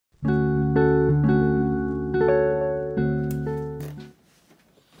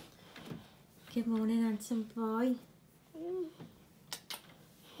handsome boy.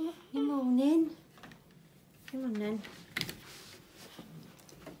 Good morning. Come on then.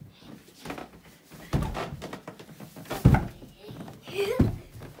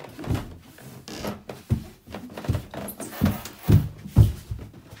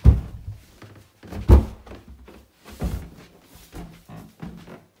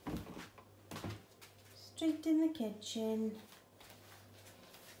 Straight in the kitchen.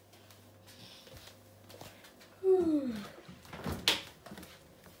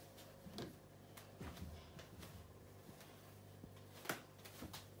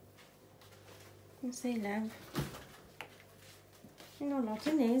 Say love. There's not a lot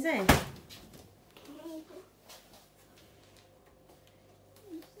in there, is there?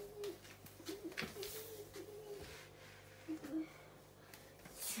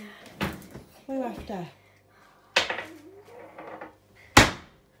 What are you after?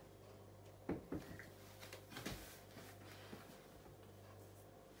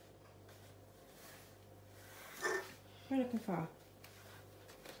 What are you looking for?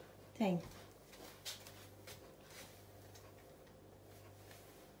 Thing.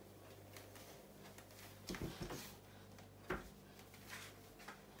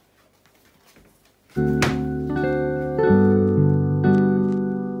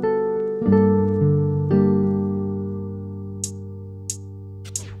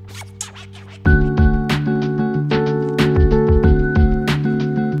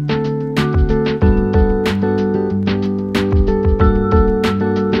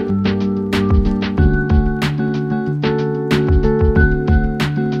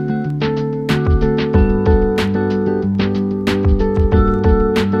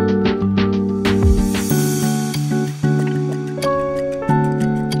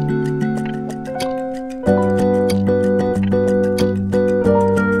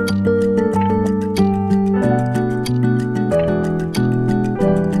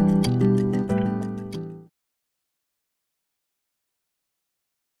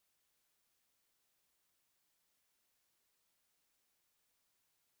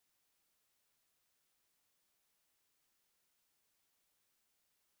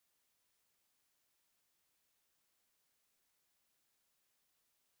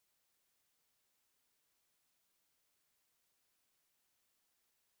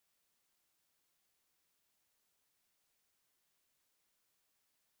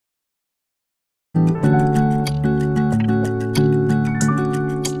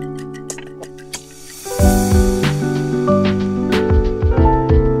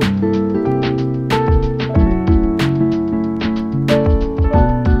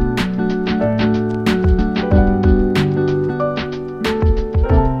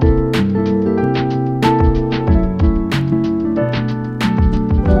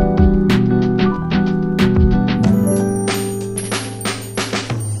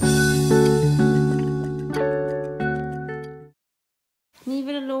 Leave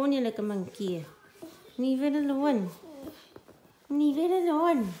it alone, you like a monkey. Leave it alone. Leave it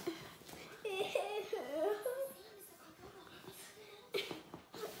alone.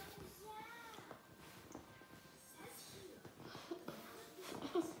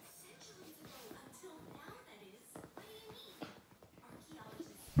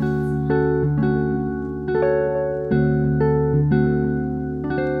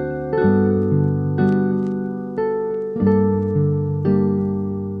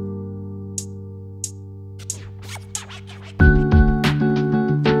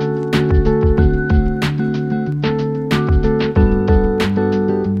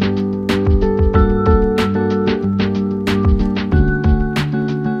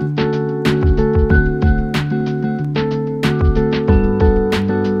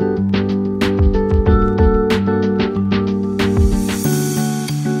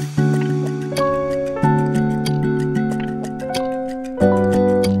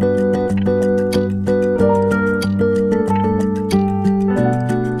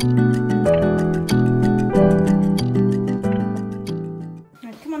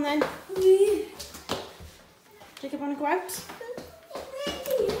 Jacob, want to go out?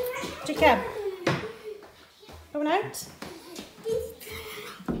 Jacob, going out?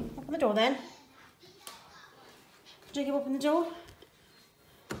 Open the door then. Jacob, open the door.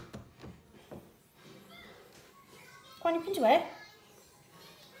 Go on, you can do it.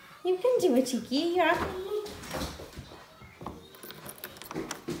 You can do it, Cheeky, yeah.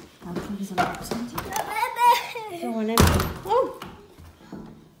 I'll put his box on. Go on then. Oh!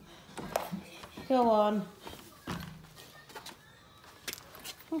 Go on.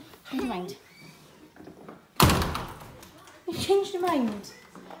 Oh, change your mind. You changed your mind.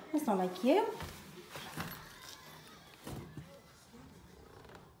 That's not like you.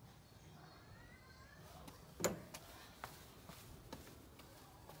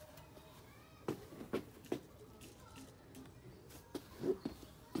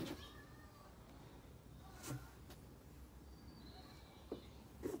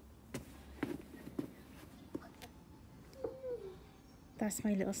 That's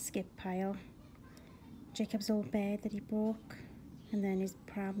my little skip pile. Jacob's old bed that he broke, and then his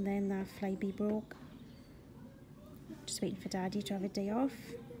pram then that Flyby broke. Just waiting for Daddy to have a day off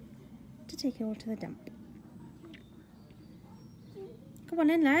to take it all to the dump. Come on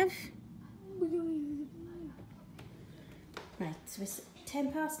in, love. Right, so it's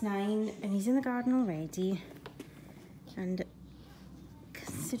 9:10 and he's in the garden already, and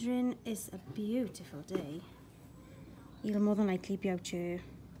considering it's a beautiful day, he'll more than likely be out here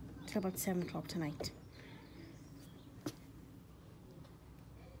till about 7 o'clock tonight.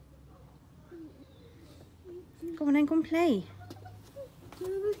 Go on and go and play.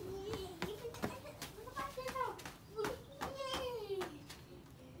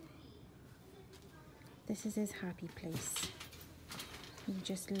 This is his happy place. He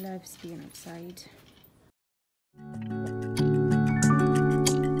just loves being outside.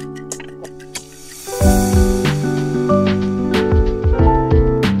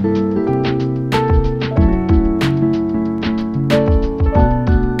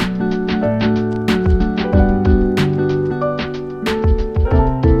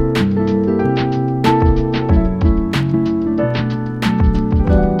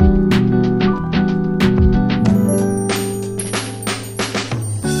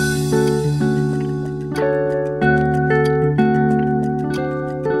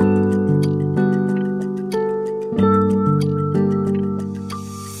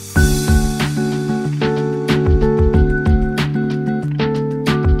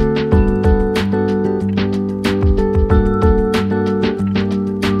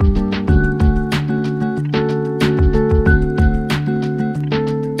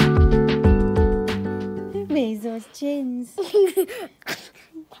 Where's those chins?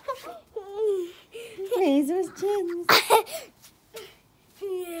 Where's those chins?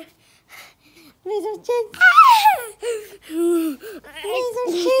 Where's those chins? Where's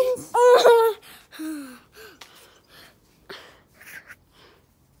those chins?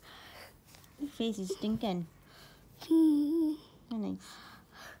 Your face is stinking. Oh, nice.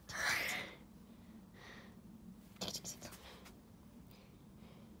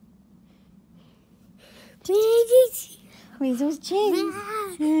 Where's those chins?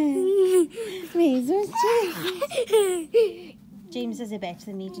 Where's those chins? James does it better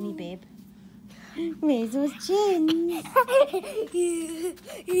than me, doesn't he, babe? Where's those chins?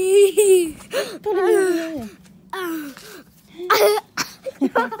 Put them over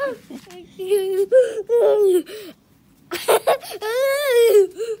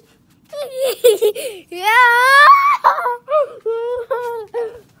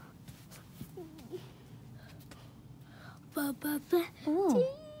Oh.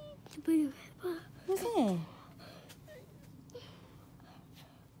 What's it?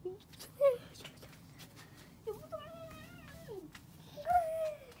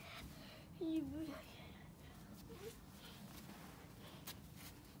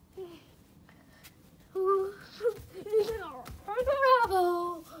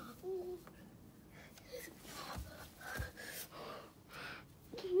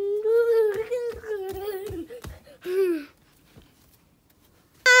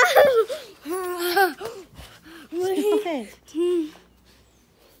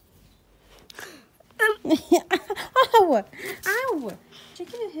 Ow! Ow! You're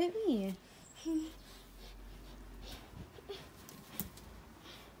gonna hurt me.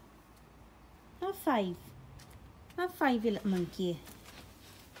 Have 5. Have 5, you little monkey.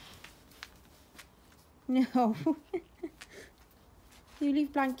 No. You leave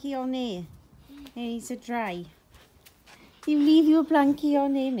blankie on there. It needs to dry. You leave your blankie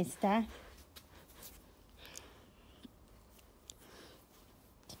on there, mister.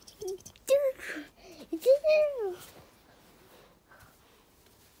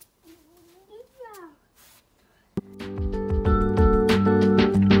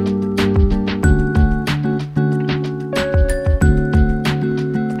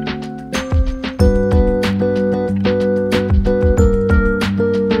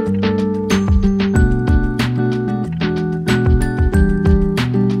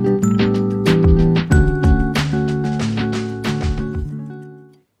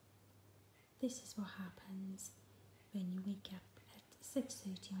 This is what happens when you wake up at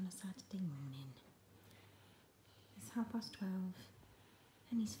 6:30 on a Saturday morning. It's 12:30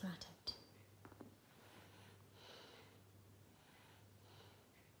 and he's flat out.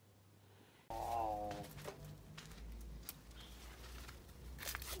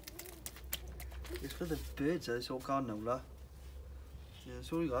 It's for the birds, it's all gone now, la. Yeah,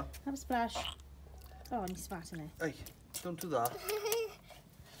 that's all you got. Have a splash. Oh, and he's spat in it. Hey, don't do that.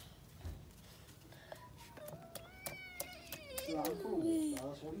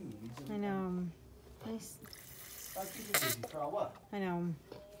 I know. Nice. I know.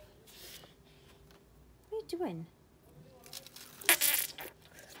 What are you doing?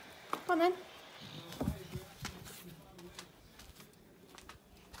 Come on then.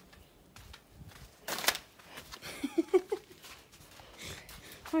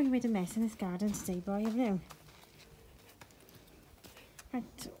 Oh, you made a mess in this garden today, boy, haven't you? Right,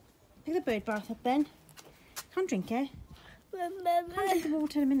 pick the bird bath up then. Can't drink it. Can't drink the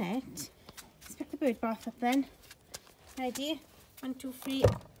water in a minute. Let's pick the bird bath up then. Ready? 1, 2, 3.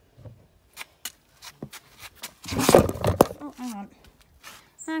 Oh, hang on.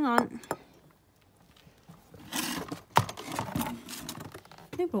 Hang on.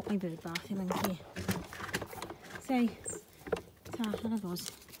 Who brought my bird bath, you monkey? Say, there it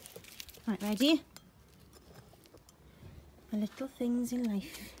goes. Right, ready? The little things in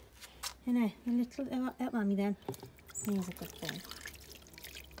life. You know, the little, help mommy then. Here's a good boy.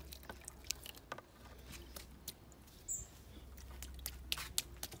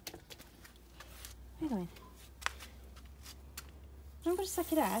 Where are you going? I'm going to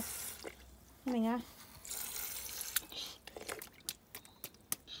suck it out. Coming out.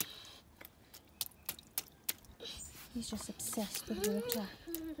 He's just obsessed with water.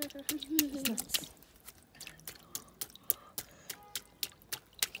 It's nuts.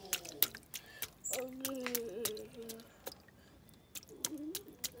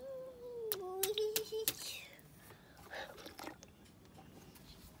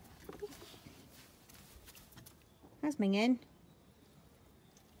 That's Mingin.